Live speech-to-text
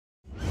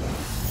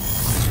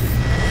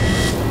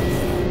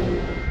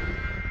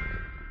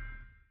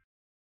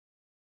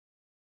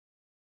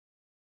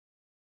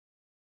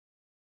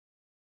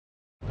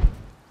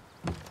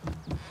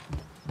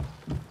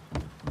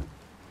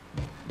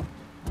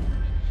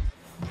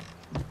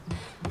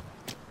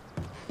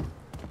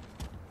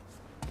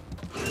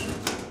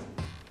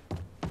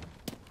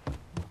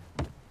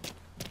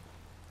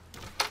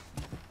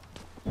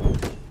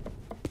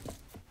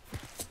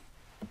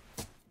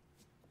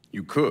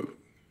cook?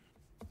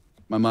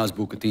 My ma's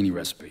bucatini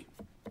recipe.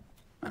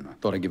 I don't know,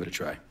 thought I'd give it a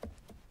try.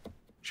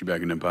 She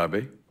back in Empire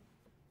Bay?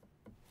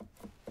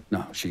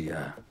 No, she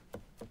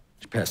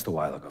passed a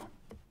while ago.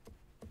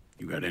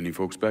 You got any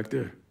folks back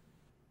there?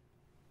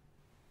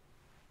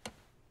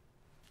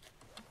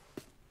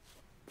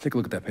 Take a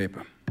look at that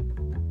paper.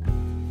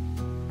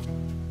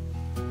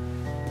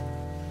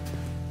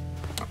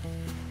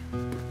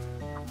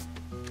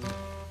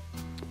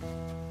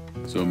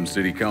 Some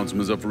city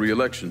councilman's up for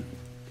re-election.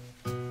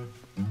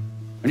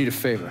 I need a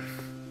favor.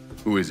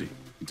 Who is he?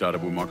 You tied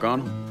up with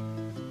Marcano?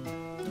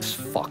 This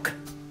fuck.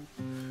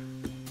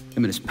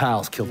 Him and his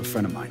pals killed a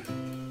friend of mine.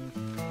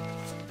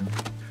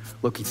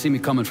 Look, he'd see me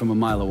coming from a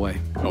mile away.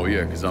 Oh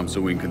yeah, because I'm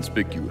so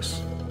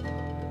inconspicuous.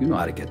 You know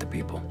how to get to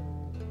people.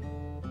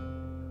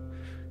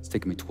 It's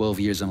taken me 12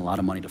 years and a lot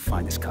of money to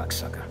find this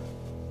cocksucker.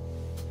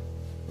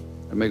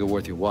 I'd make it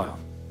worth your while.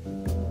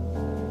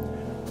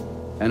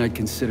 And I'd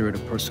consider it a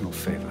personal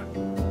favor.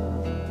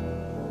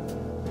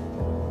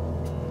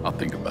 I'll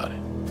think about it.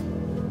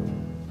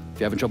 If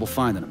you're having trouble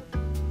finding him,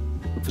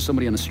 look for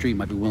somebody on the street who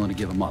might be willing to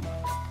give him up.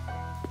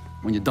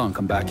 When you're done,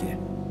 come back here.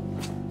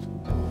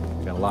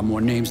 We got a lot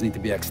more names need to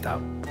be X'd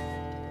out.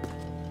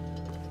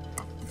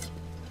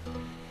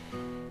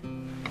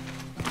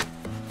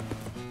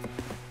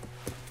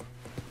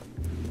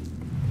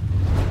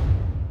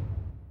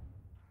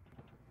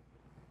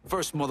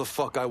 First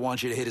motherfucker I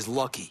want you to hit is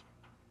Lucky.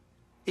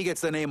 He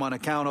gets the name on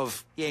account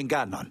of he ain't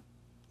got none.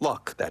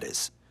 Luck, that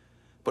is.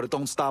 But it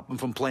don't stop him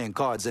from playing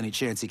cards any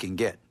chance he can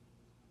get.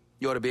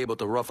 You ought to be able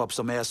to rough up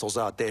some assholes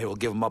out there who'll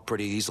give him up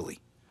pretty easily.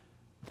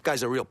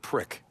 Guy's a real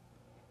prick.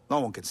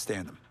 No one can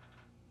stand him.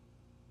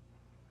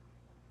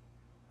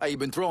 Hey, you've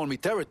been throwing me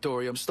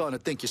territory. I'm starting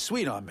to think you're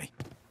sweet on me.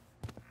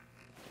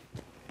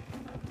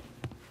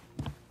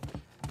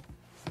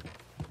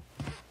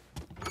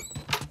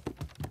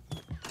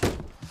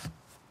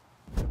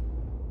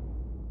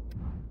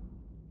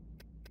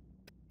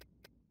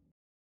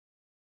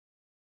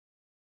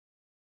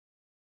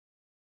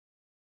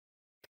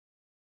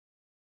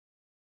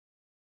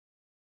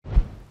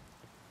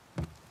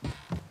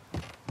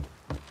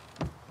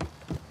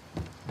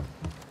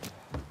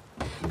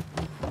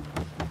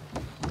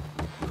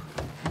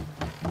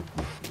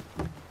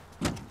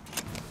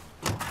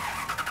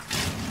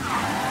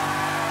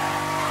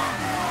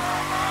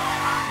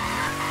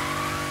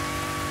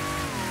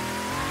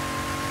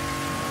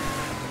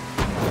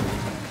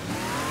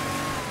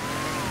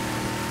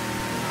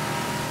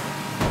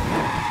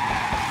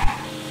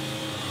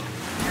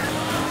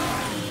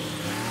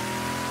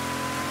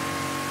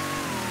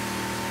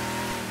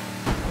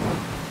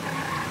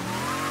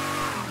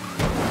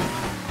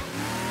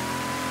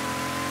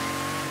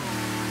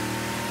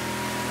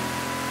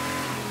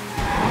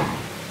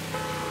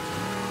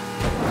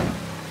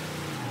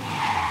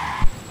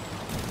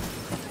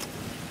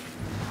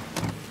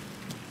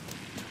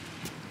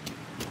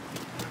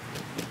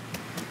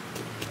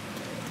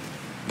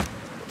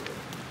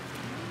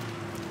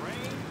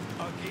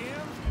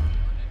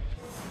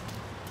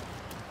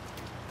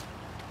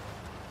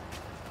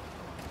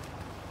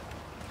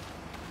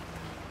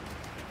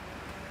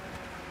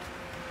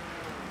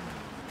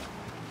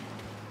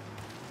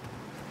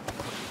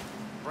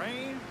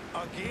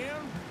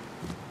 Again?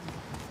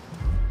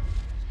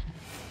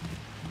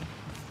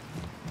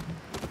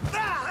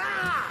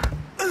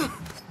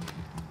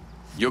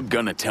 You're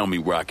gonna tell me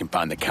where I can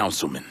find the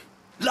councilman.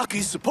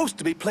 Lucky's supposed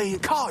to be playing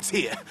cards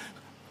here.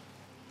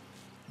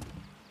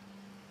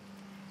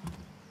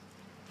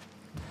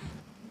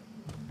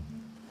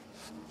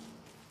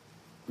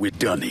 We're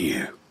done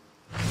here.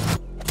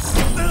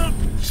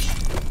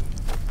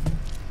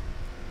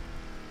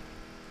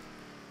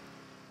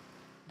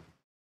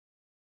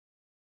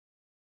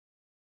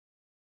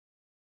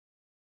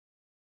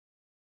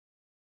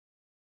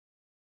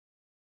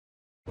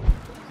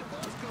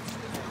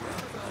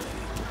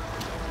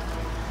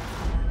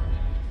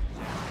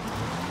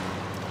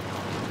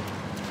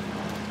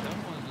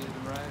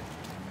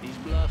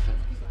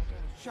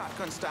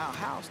 Shotgun-style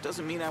house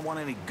doesn't mean I want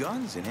any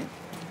guns in it.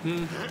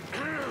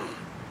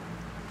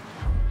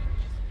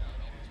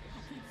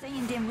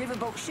 Saying them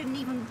riverboats shouldn't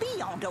even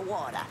be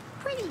underwater.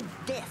 Pretty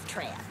death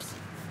traps.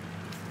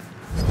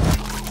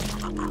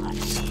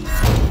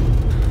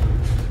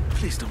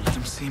 Please don't let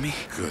them see me.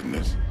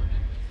 Goodness.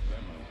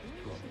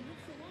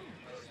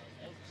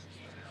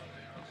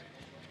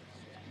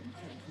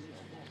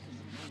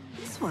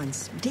 This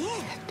one's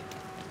dead.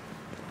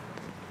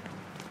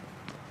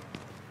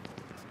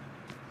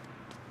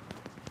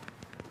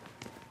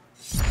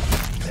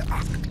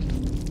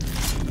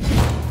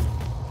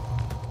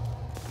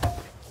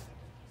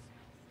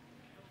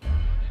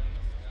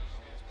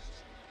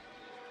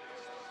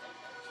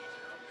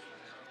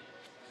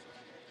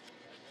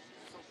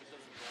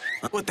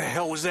 What the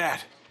hell was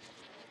that?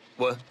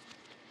 What?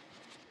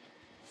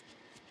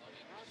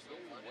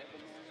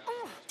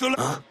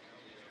 Huh?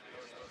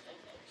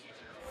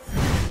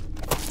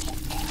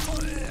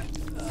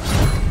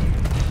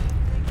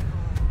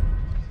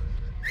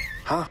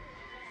 Huh?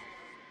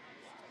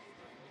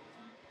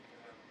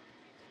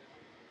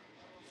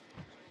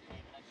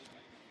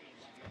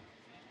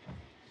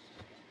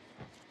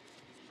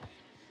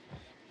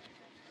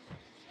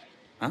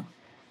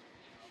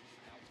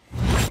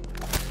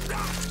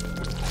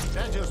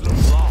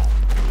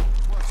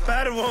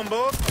 had one,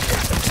 boy.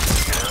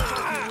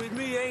 With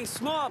me ain't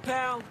smart,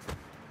 pal.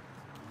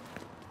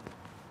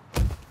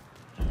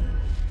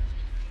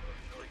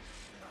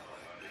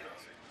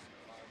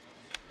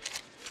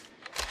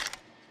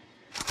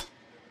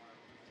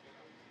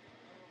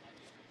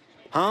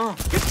 Huh?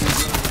 Get your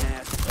running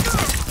ass.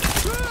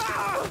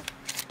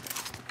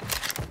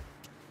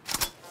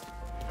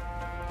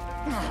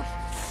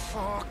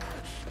 Fuck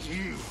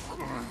you.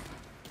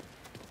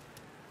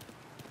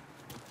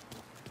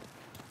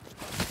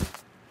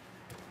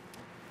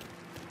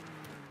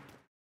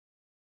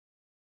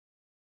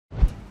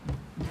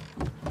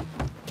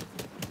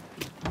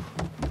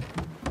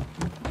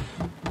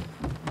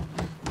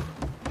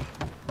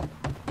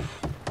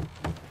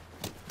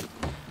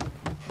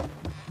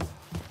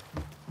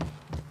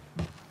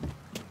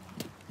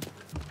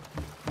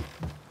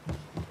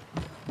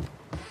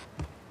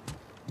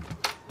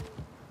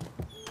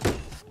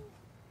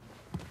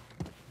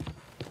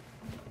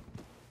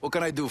 What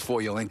can I do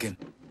for you, Lincoln?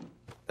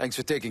 Thanks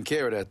for taking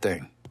care of that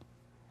thing.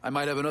 I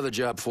might have another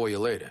job for you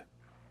later.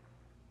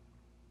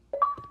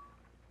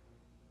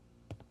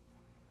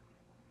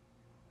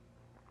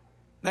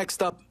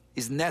 Next up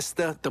is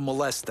Nesta the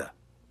Molester.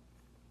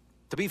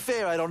 To be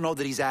fair, I don't know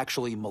that he's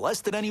actually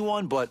molested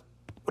anyone, but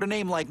with a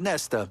name like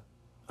Nesta,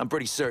 I'm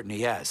pretty certain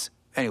he has.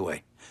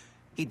 Anyway,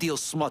 he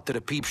deals smut to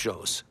the peep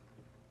shows.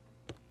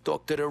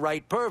 Talk to the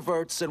right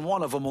perverts, and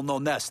one of them will know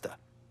Nesta.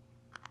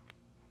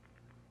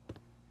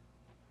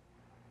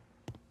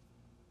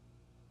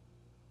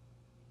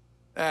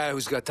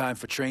 Who's got time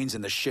for trains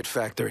in the shit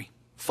factory?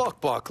 Fuck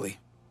Barkley.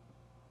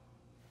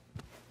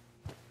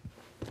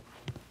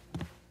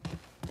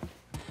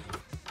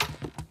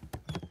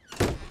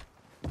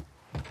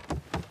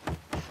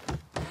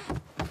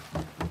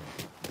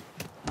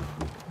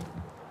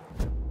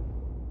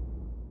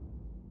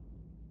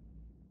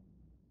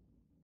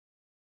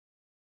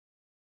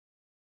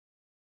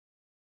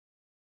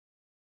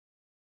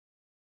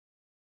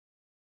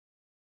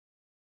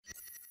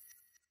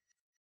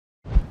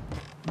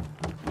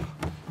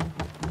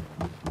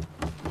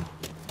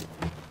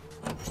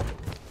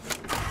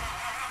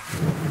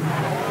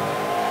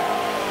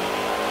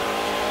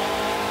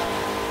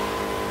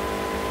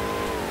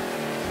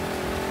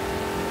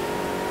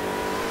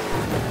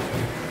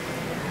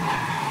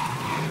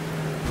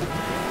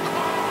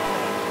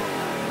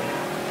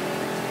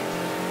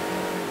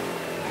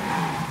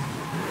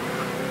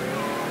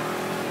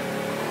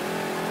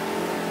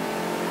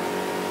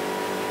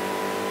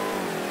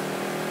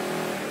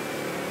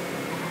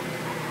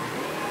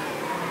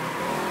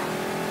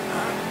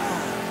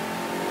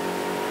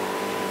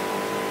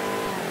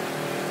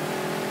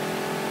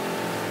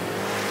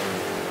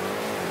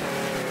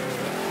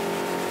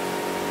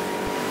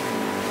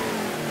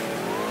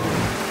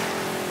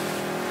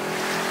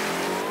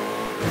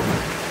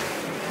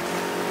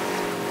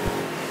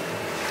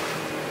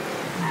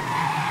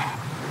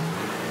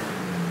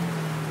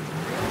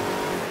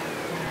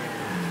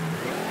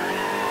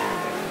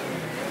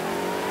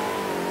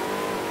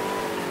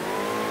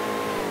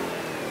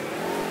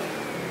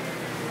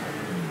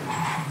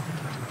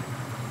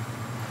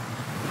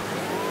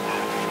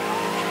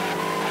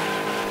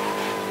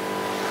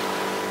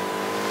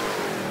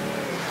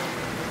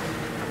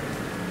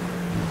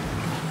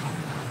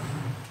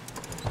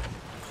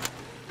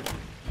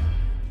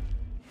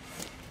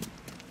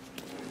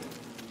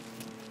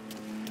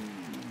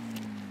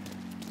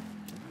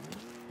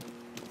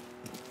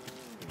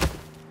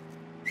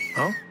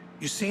 Huh?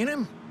 You seen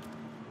him?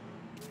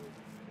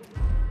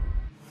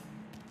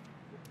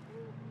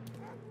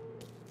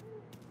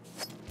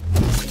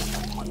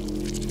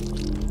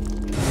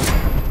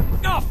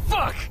 Oh,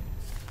 fuck!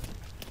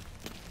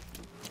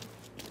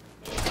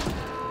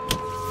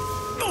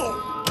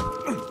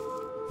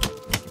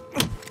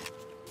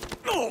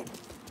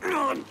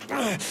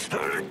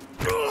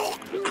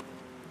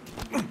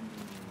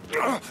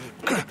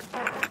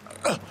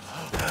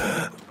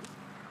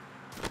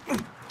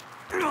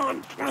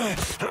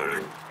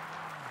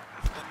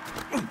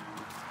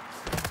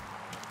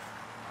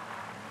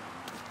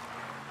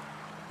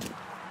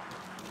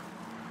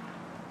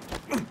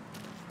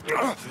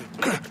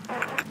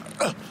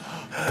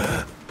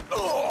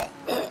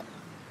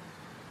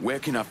 Where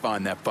can I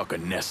find that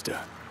fucker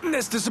Nesta?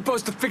 Nesta's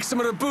supposed to fix some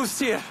of the booths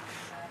here.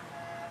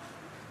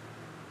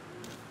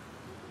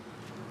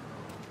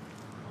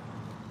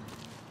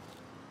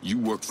 You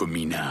work for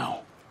me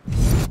now.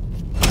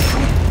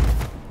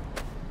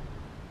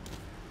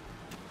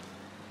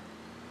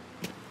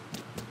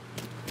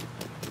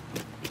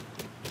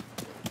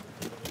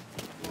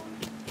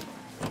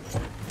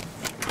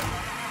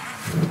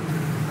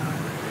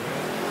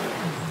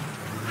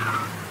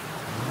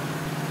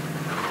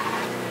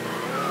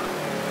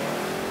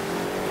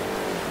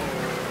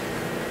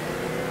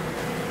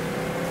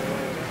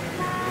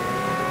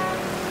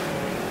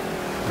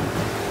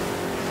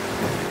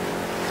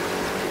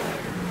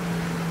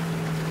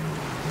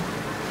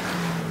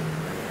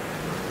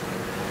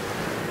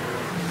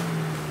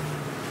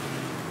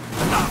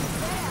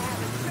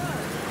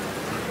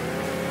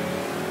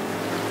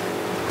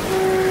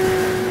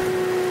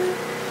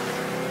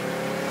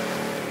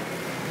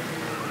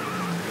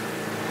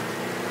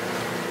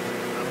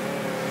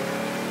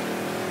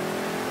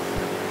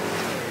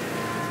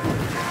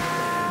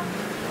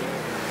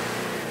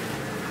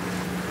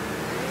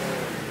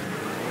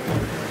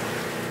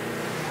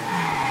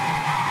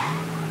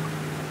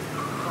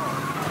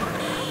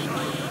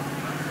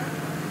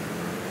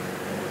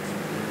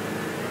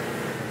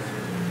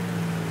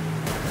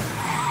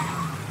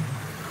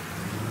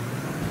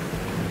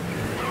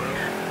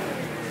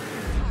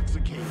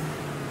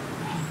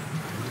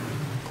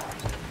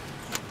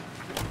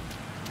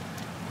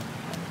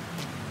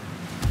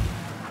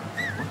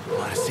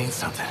 seen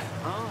something.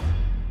 Huh?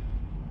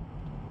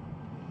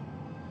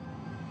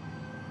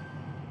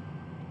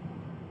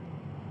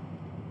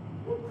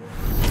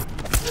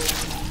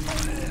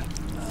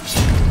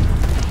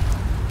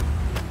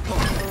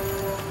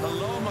 The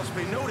law must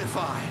be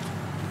notified.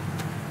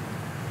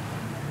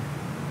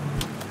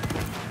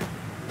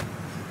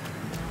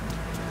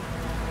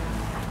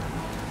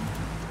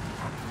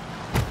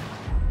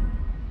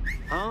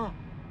 Huh?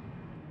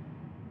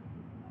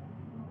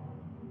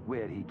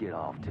 Where'd he get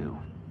off to?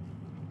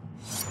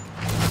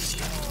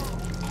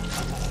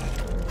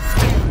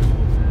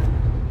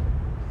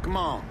 Come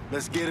on,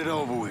 let's get it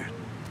over with.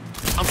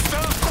 I'm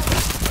stuck!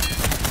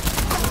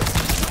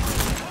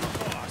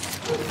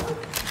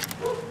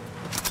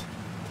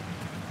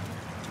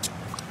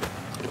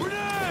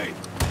 Grenade!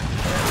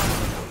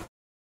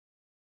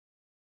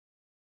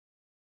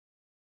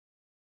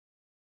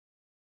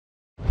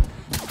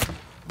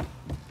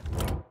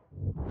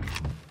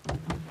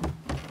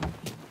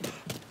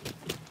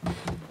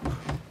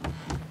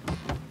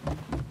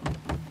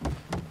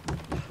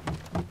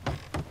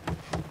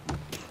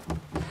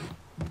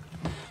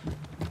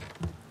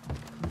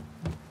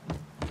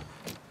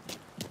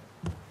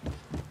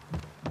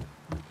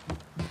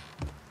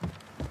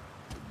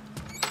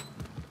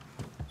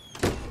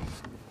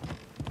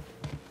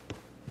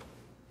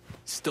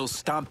 Still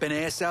stomping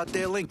ass out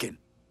there, Lincoln?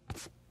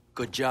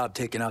 Good job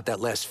taking out that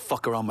last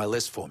fucker on my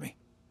list for me.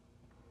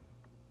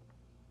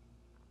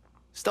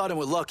 Starting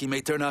with luck, he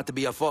may turn out to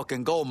be a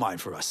fucking gold mine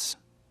for us.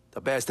 The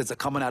bastards are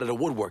coming out of the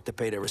woodwork to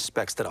pay their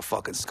respects to the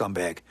fucking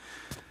scumbag.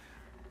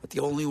 But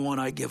the only one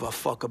I give a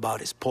fuck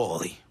about is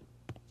Paulie.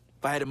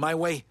 If I had it my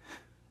way,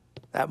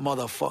 that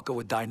motherfucker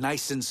would die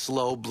nice and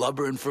slow,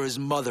 blubbering for his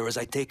mother as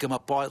I take him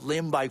apart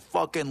limb by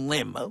fucking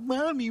limb. Oh,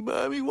 mommy,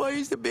 why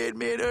is the bad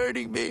man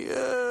hurting me?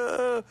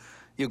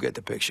 You get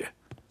the picture.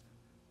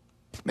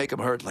 Make him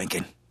hurt,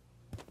 Lincoln.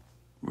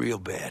 Real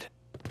bad.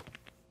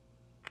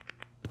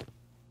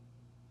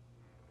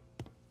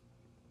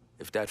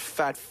 If that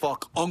fat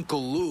fuck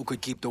Uncle Lou could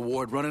keep the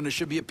ward running, it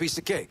should be a piece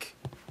of cake.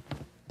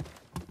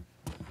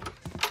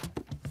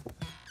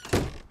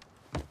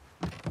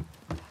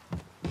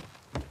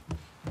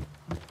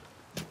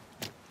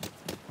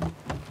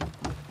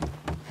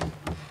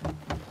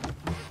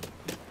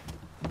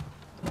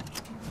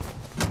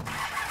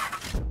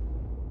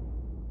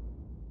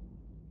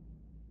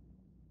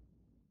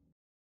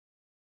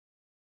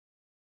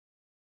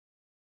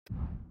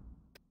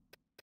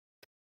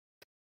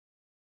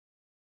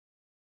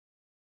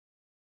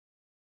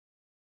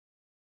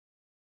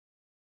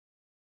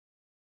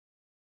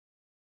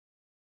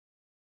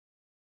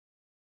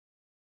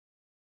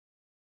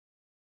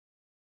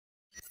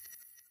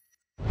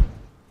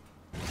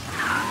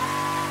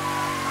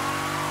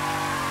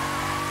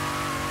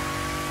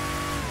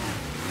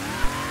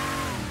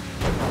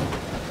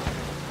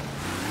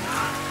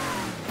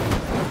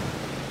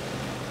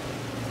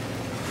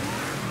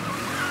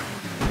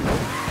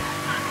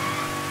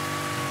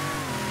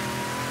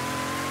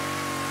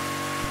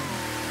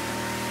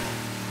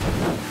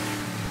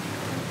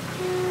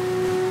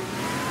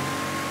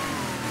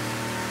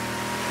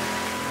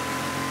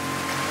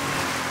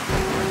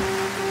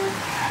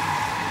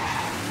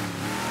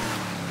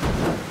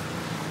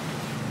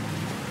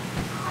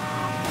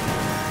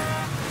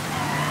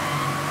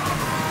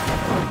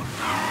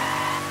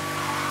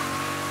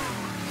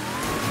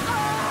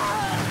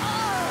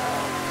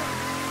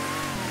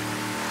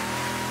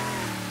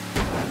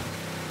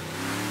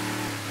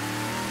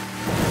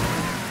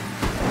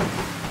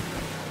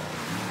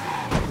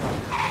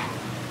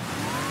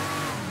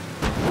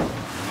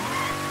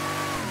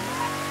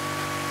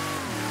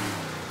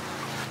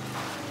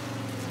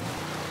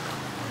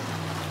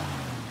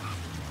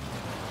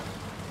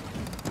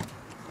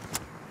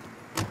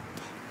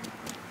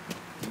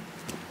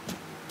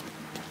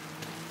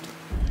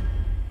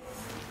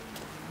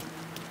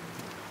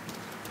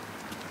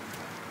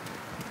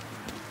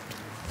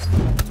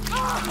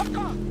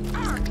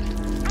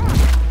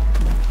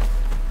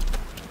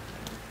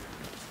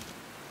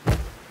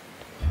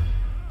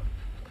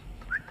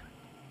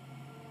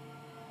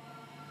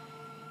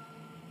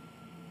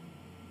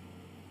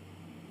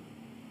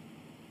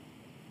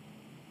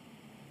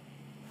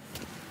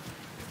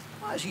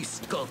 Why is he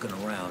skulking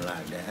around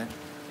like that?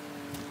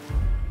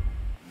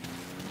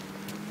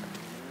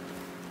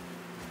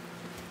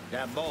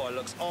 That boy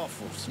looks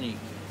awful sneaky.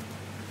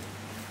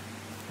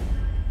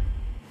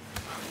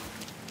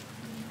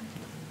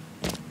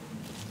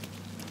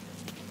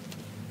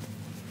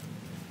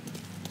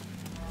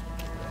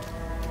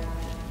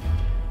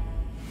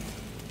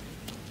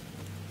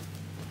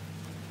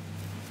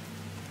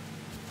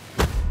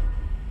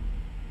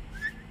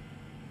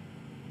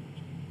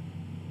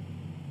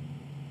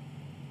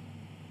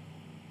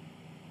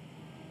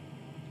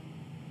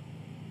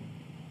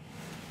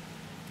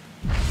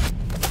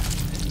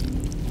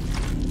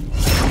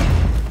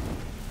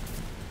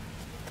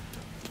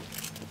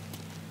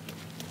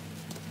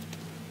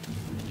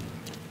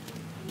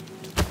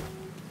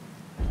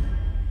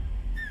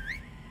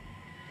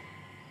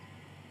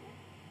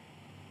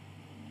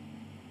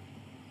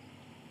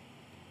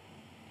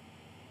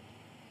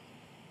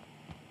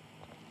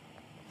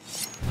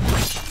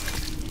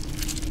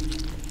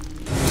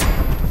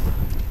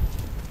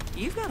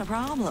 You've got a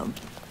problem.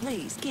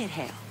 Please, get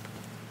help.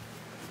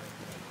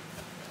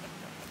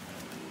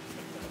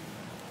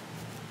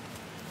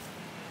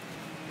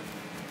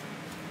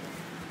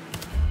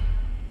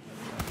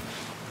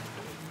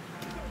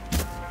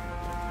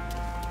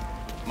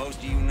 Most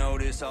of you know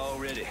this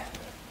already,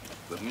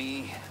 but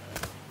me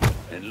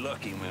and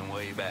Lucky went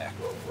way back.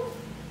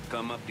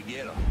 Come up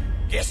together.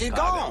 Guess he's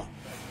gone.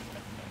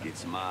 Get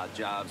some odd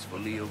jobs for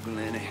Leo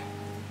Glennie.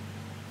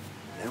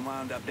 Then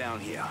wound up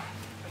down here.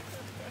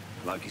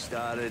 Lucky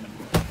started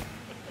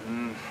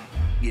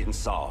getting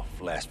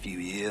soft last few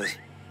years.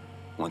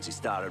 Once he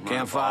started running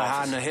Campfire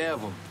hiding ahead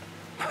of him.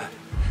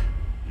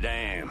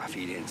 Damn if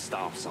he didn't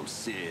stomp some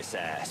serious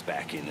ass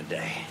back in the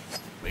day.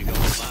 We gonna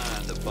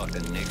find the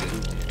fucking nigga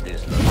who did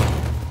this,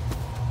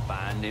 Lucky.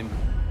 Find him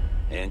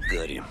and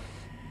gut him.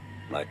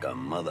 Like a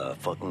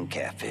motherfucking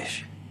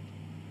catfish.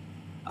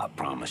 I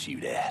promise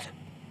you that.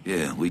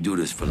 Yeah, we do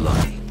this for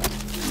Lucky.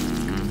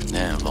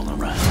 Now, long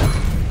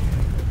around.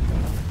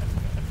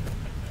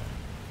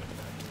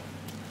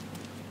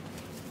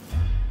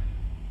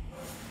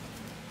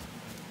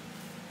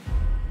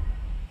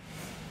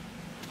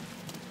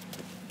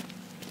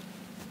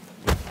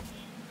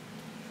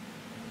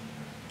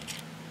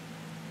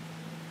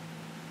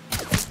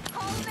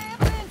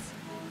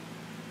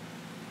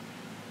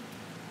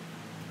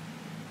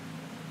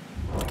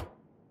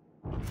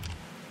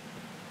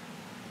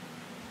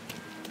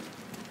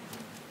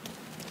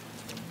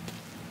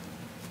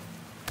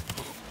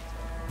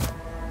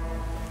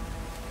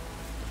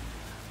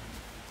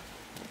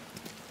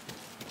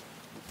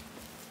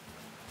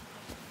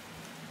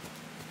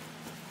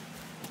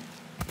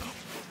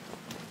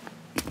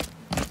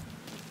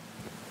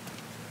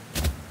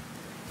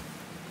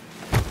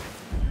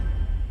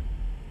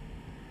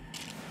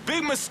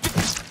 Big mistake.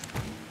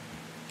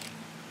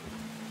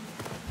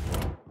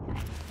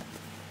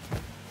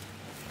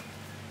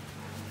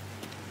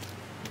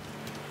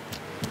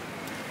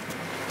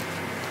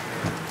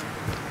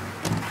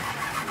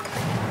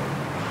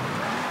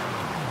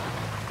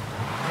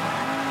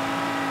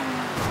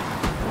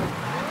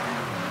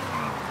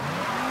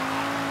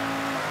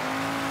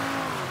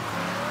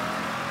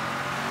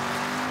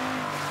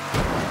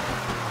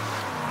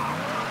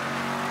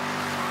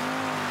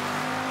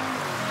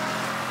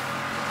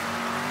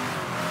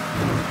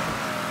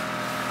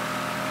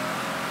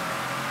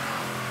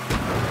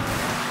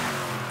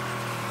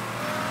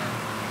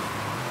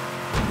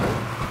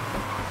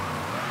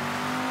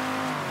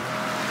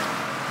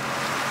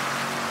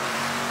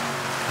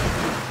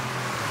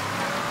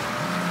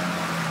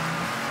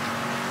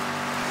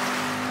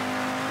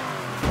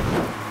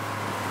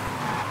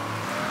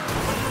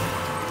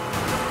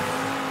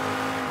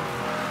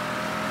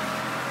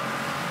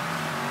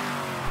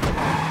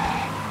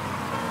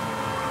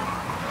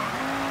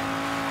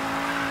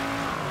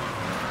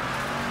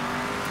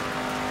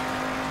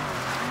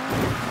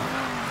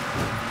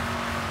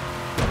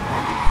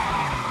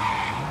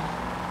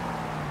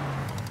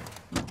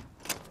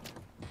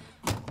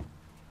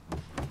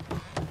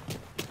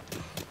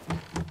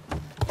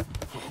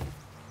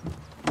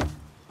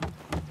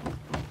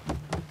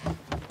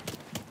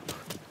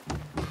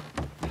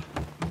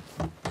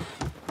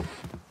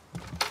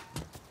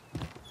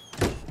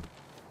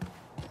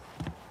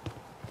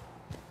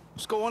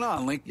 What's going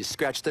on, Link? You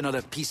scratched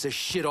another piece of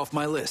shit off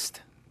my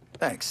list.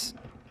 Thanks.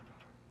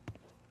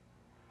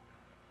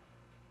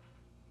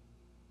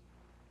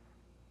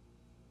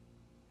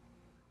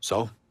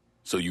 So?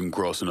 So you can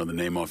cross another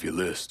name off your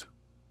list.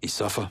 He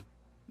suffer?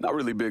 Not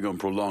really big on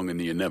prolonging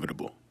the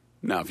inevitable.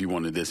 Now, if you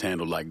wanted this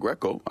handled like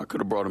Greco, I could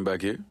have brought him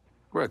back here.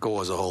 Greco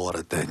was a whole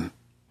other thing.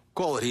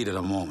 Call it heat at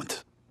a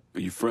moment.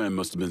 But your friend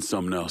must have been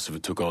something else if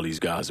it took all these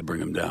guys to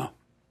bring him down.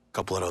 A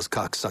couple of those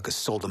cocksuckers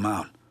sold him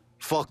out.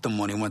 Fucked him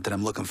when he went to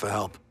them looking for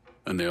help.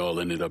 And they all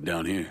ended up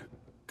down here.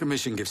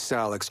 Commission gives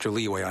Sal extra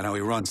leeway on how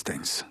he runs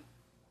things.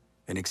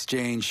 In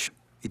exchange,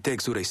 he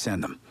takes who they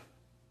send him.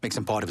 Makes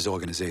him part of his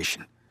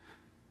organization.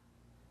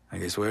 I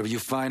guess wherever you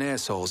find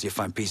assholes, you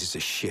find pieces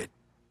of shit.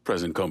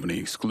 Present company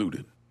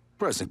excluded.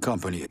 Present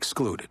company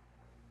excluded.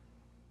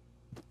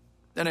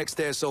 The next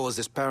asshole is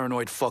this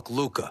paranoid fuck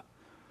Luca.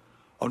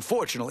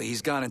 Unfortunately,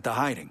 he's gone into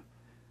hiding.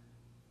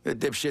 The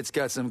dipshit's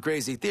got some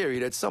crazy theory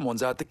that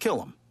someone's out to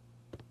kill him.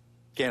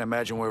 Can't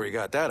imagine where he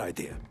got that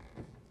idea.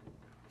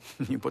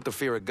 You put the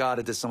fear of God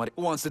into somebody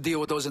who wants to deal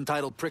with those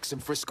entitled pricks in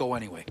Frisco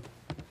anyway.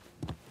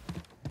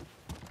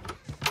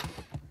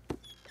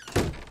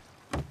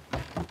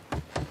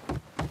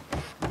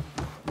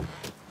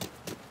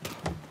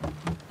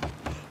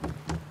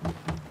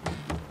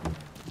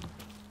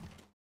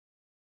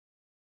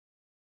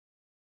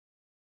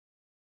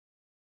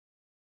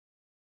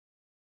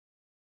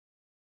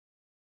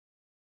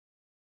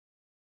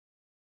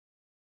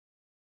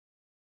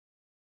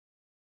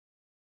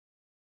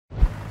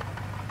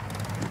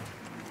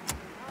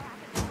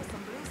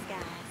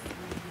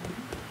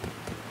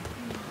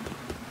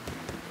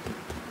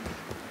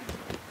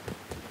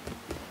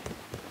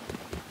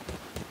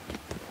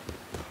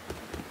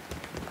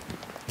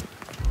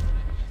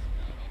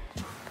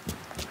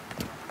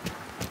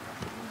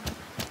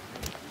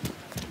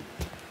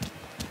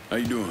 How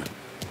you doing?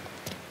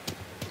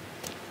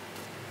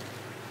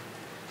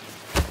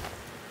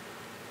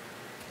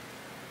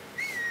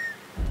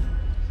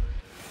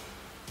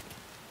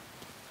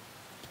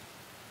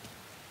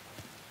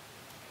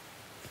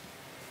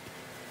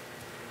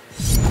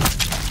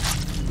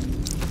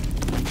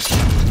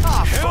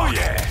 Hell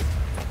yeah!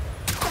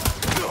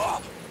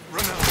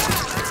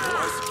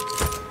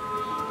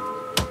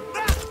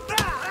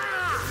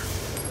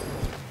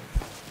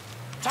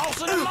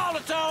 Tossing a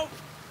Molotov!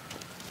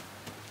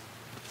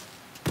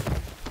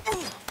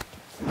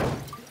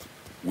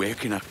 Where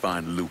can I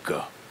find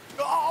Luca?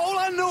 All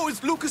I know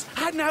is Lucas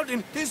hiding out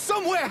in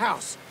some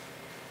warehouse.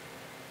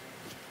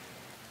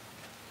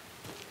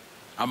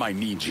 I might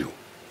need you.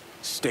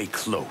 Stay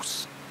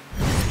close.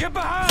 Get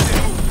behind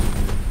him!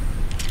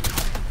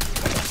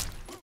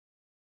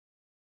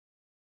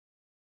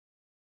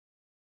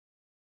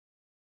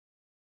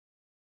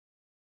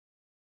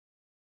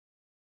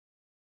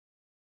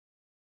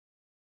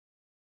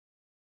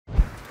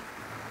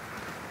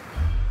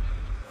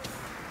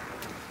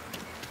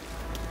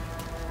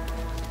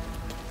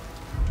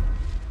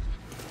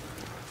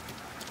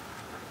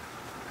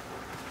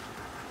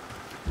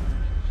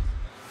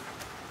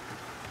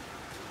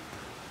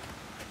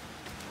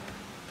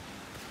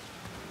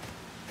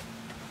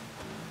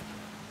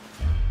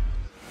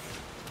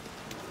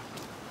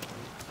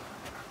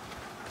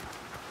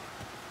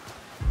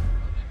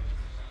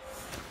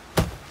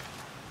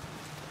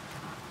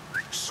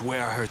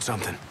 Swear I heard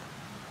something.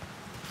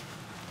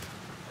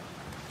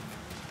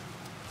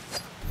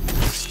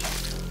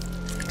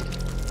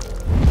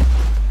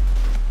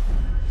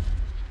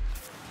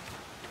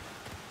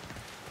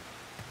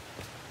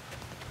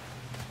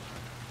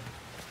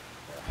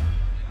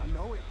 I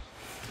know it.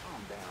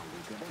 Calm down,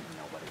 Luca. There ain't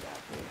nobody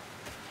out there.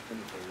 And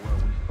if they were,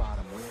 we spot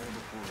them way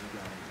before we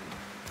got in here.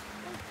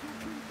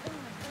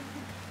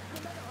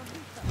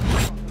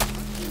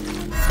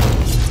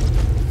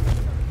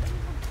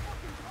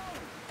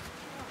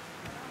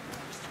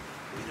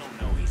 We don't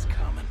know he's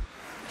coming.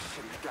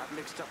 Shouldn't have got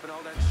mixed up in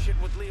all that shit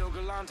with Leo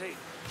Galante.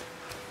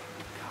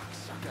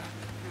 Cocksucker.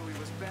 Knew he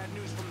was bad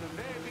news from the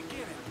very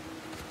beginning.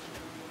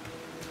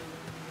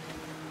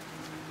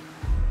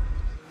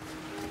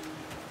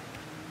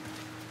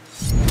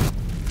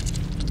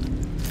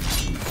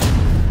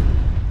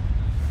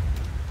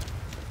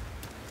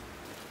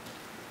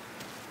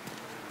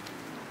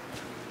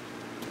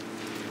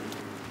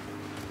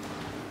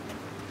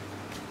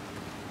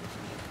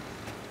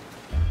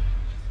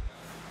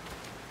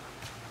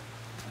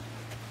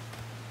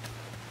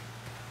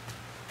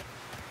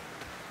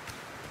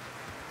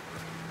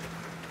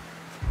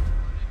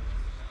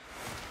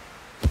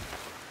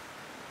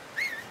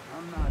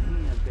 I'm not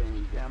hearing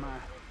things, am I?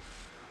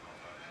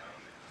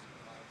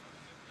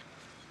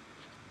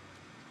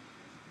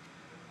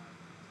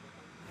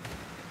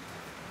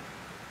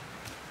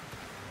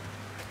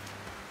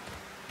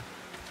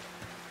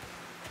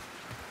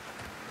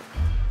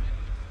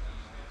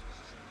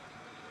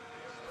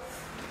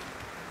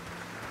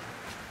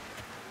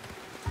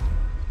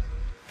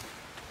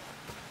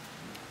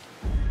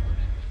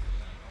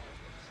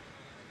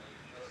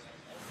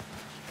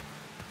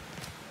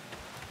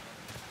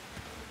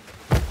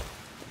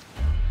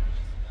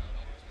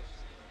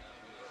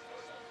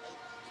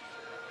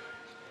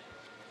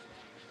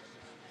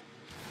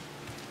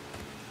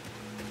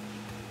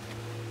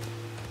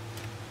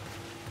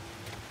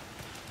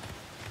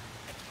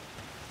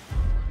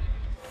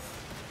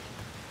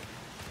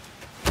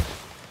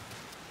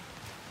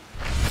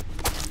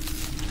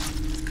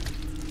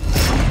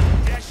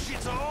 That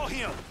shit's all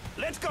him.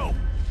 Let's go.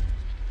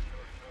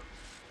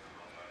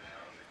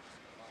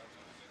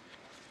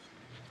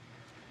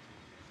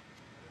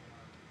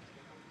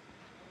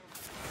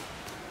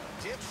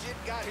 Dipshit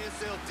got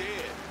himself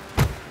dead.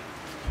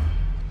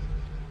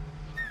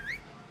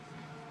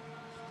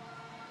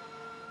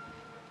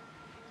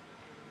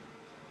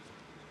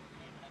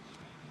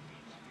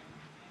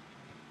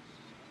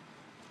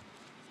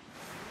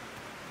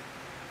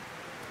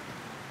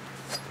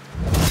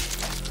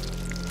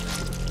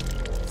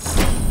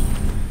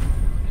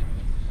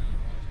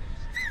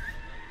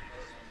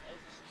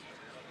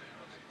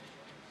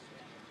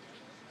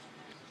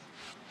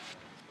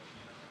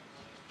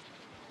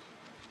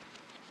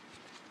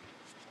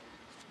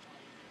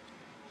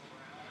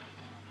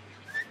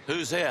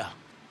 Who's here?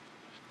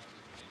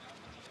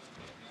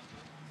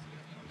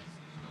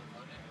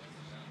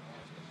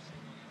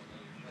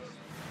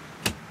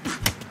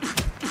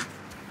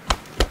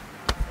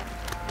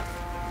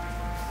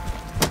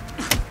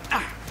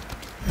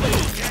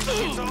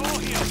 It's all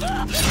him.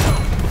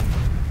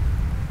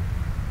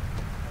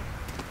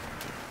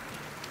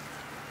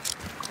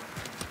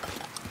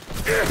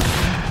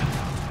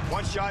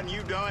 One shot and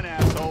you done,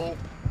 asshole.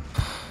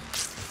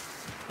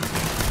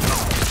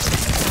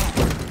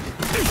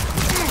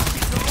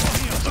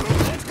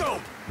 Let's go.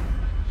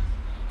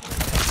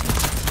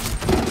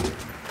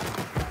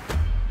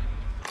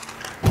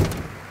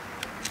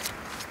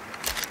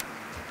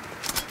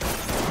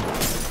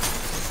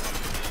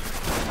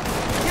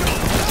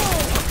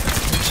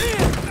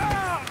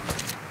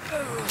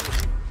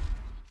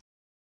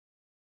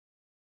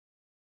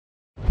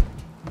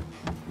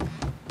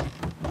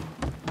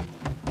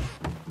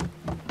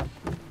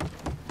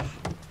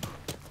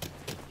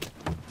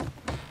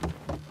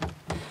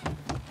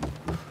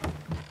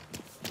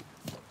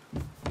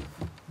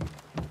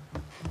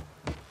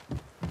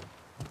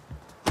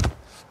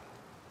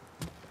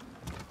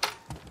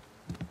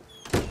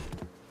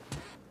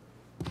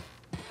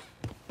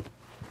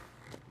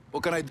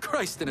 What can I...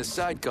 Christ, in a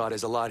sidecar,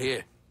 there's a lot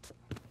here.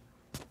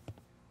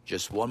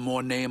 Just one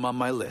more name on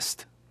my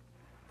list.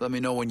 Let me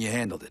know when you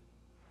handled it.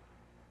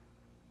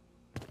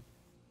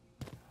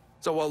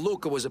 So while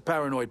Luca was a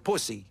paranoid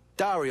pussy,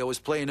 Dario was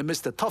playing the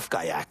Mr. Tough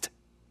Guy act.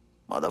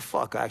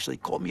 Motherfucker actually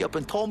called me up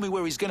and told me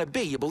where he's gonna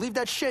be. You believe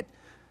that shit?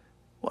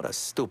 What a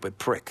stupid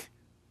prick.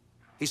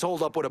 He's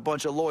holed up with a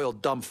bunch of loyal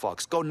dumb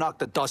fucks. Go knock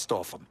the dust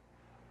off him.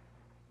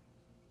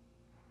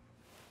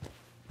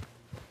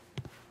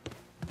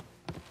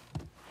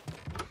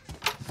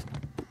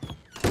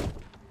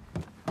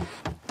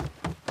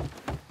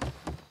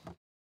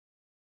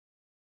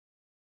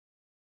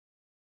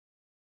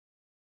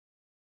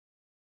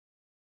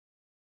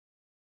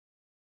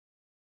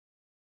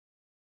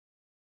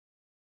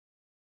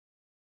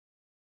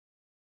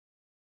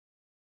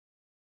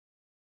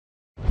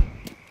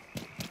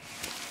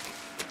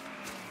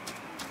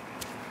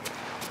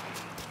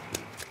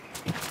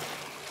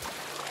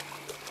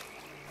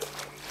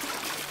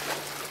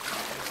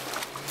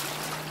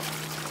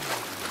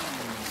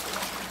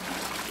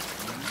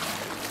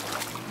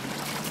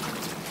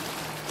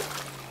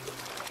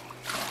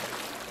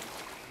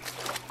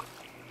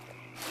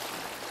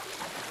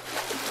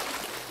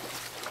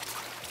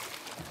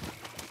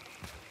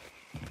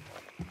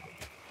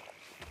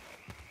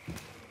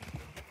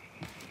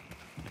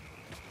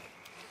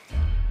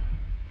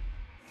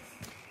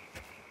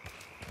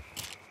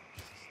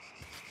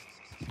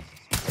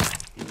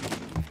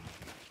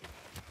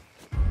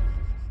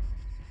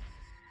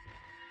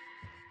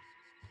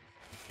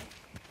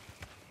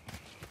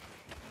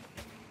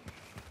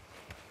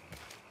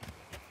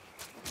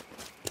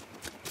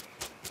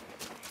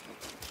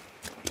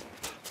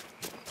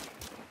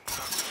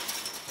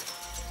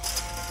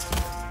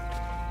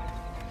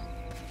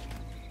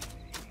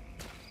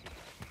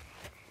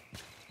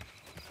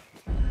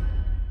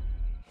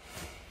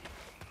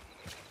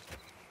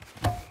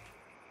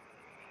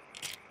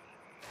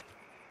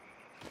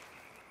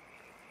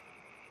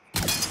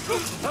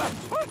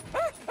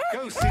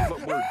 Go see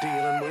what we're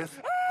dealing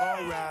with.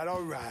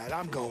 All right,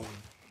 I'm going.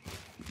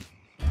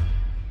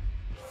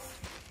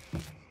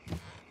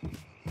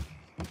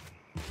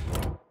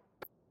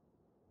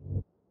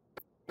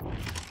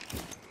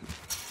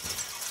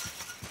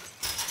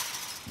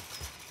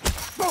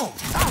 Boom!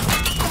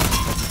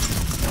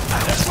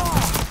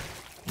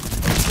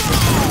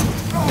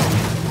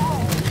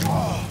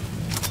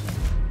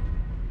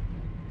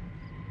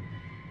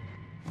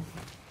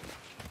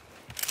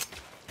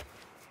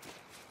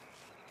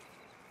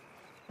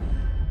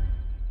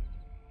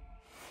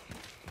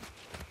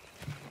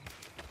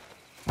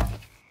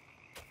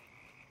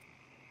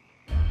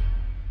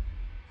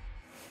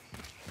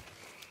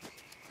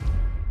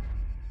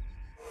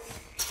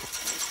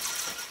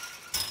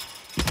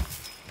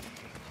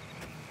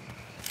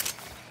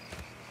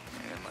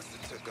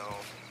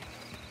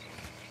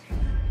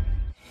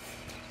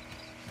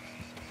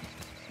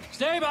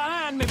 Stay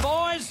behind me,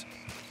 boys!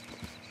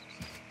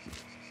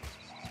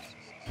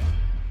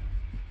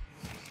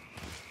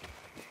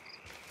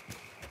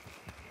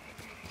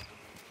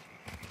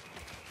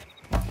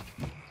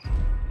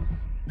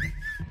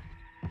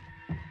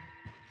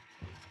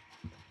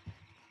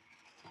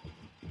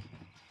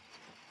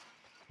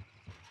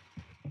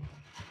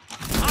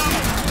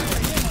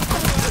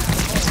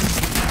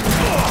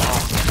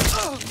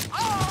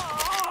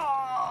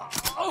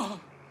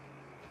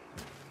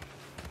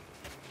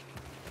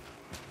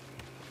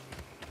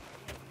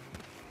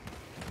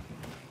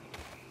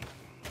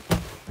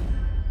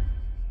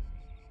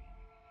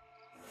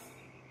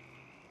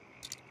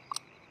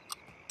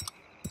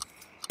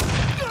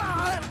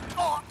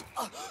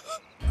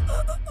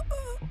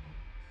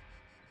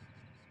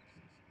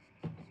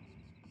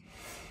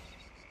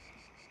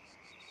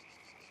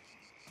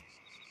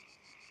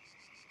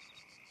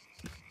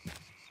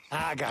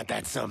 I got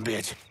that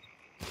sumbitch.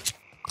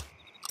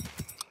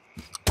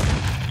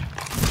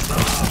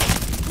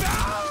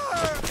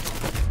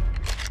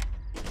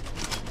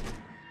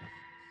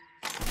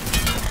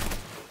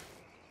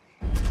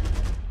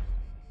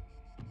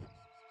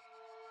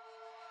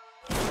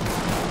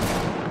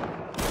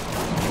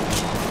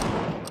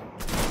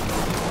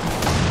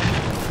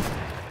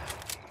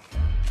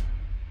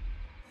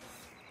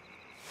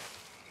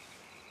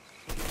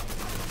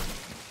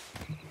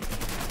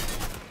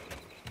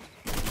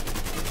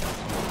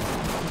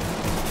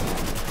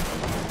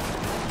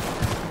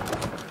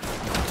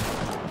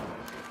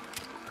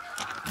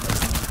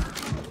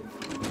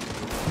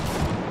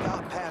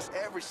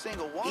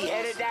 Single one. He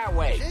headed that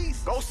way.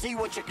 Jesus. Go see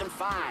what you can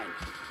find.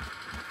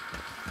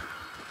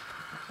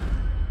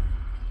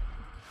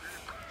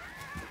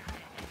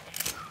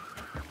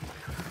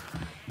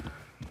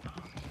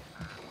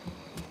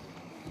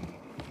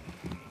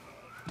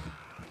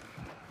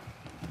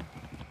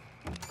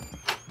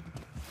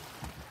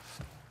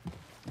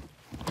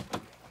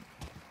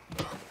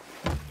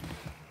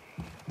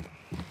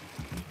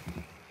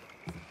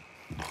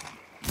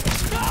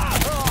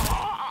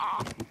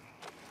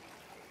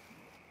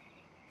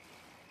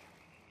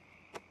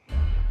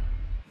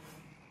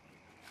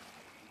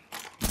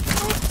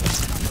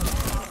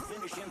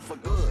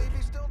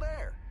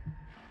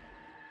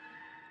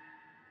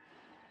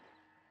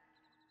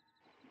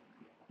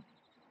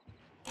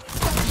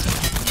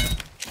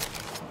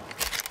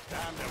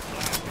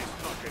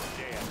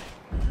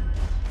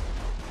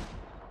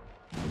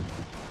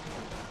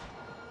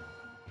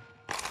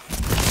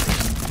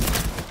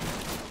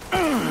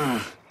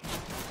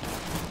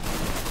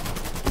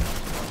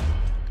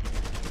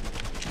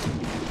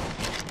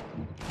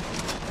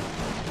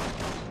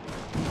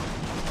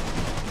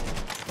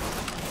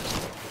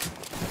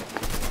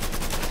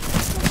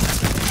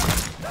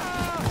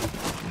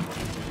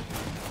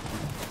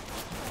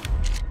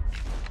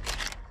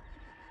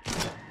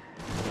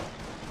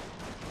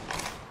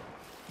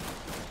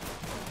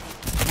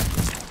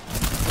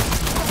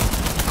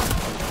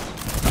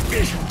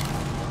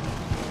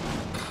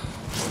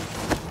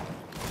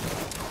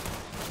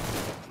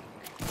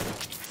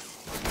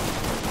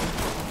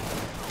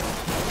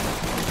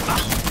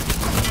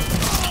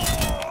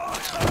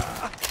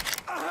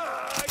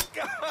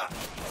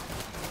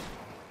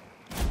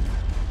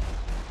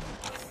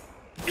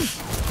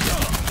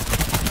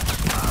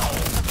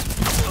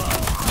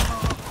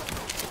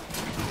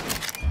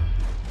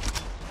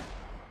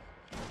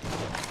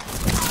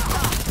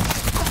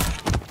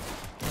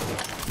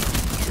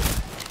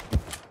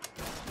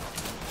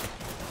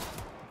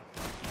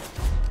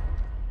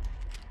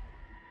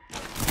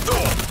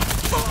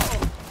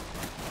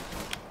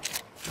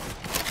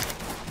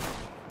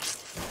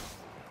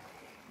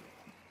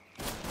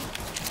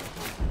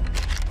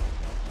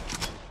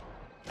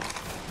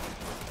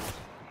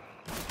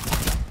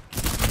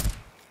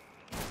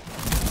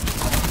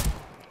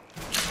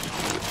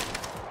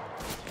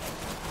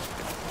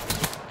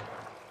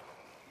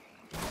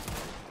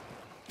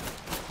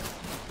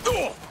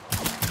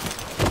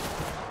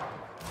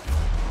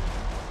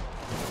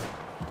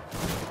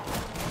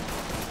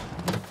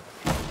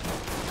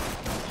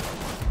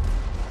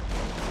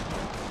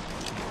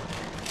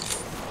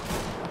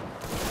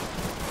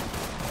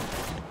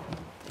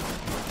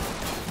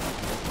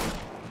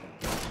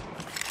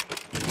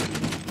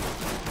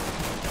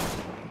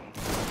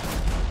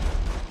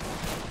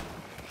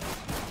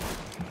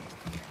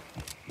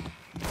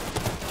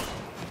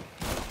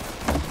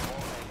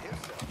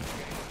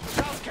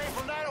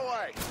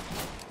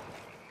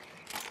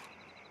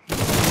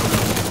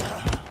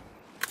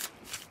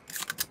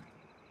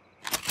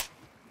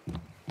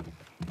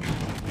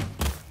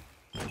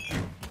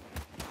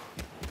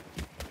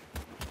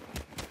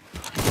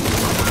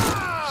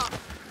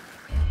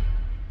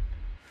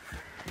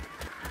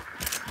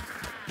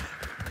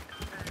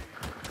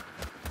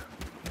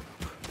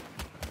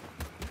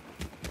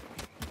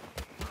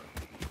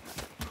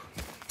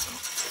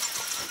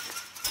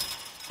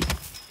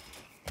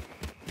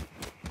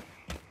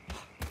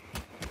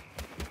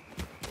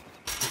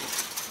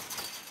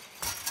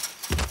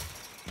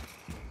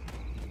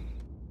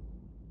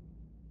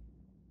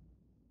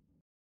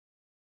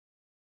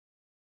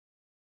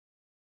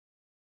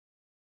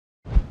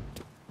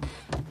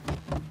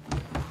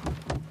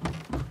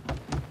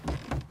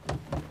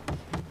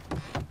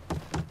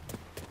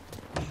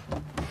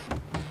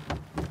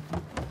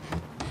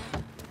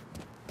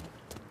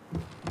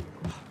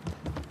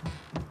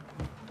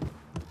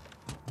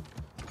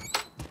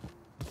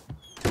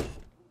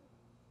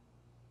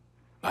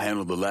 I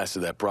handled the last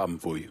of that problem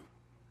for you.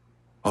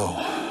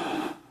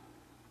 Oh.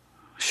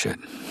 Shit.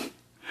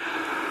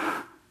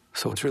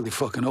 So it's really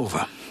fucking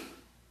over.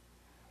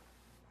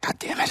 God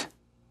damn it.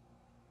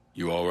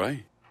 You all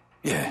right?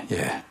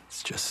 Yeah.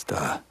 It's just,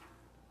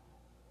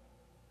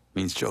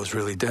 means Joe's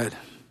really dead.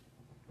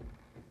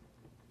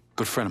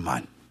 Good friend of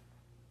mine.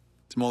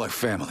 It's more like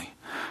family.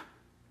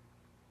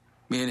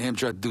 Me and him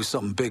tried to do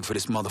something big for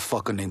this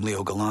motherfucker named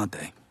Leo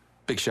Galante.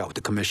 Big shot with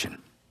the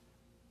commission.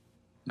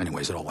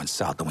 Anyways, it all went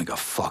south and we got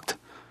fucked.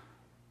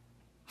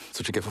 That's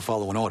what you get for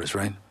following orders,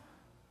 right?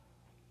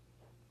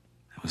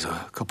 It was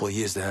a couple of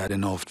years there. I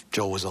didn't know if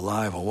Joe was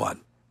alive or what.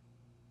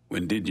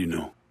 When did you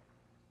know?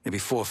 Maybe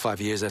 4 or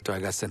 5 years after I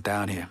got sent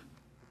down here.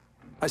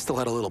 I still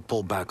had a little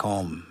pull back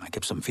home. I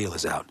kept some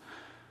feelers out.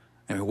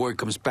 And when word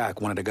comes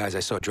back, one of the guys I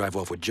saw drive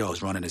off with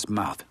Joe's running his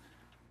mouth.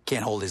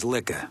 Can't hold his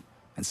liquor.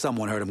 And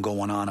someone heard him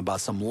going on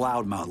about some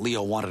loudmouth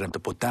Leo wanted him to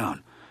put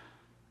down.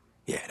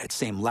 Yeah, that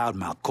same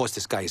loudmouth cost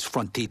this guy his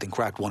front teeth and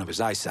cracked one of his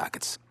eye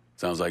sockets.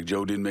 Sounds like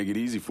Joe didn't make it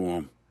easy for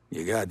him.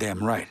 You're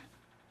goddamn right.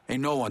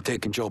 Ain't no one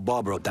taking Joe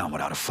Barbaro down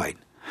without a fight.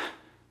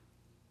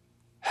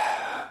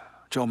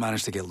 Joe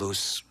managed to get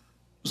loose.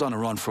 Was on the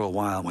run for a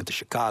while, went to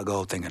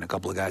Chicago, thinking a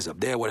couple of guys up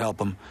there would help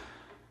him.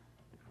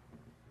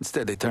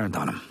 Instead, they turned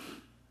on him.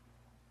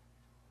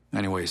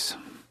 Anyways,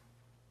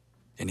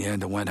 in the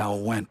end, it went how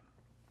it went.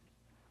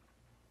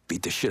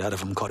 Beat the shit out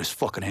of him, cut his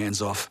fucking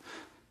hands off,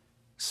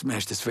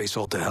 smashed his face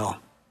all to hell.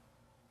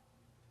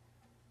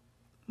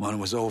 When it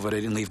was over,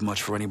 they didn't leave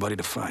much for anybody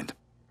to find.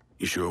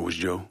 You sure it was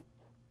Joe?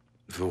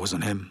 If it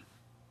wasn't him,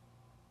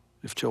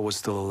 if Joe was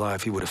still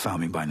alive, he would have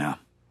found me by now.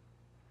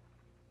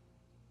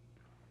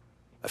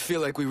 I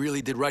feel like we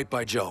really did right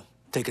by Joe,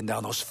 taking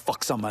down those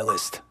fucks on my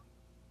list.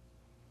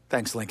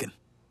 Thanks, Lincoln.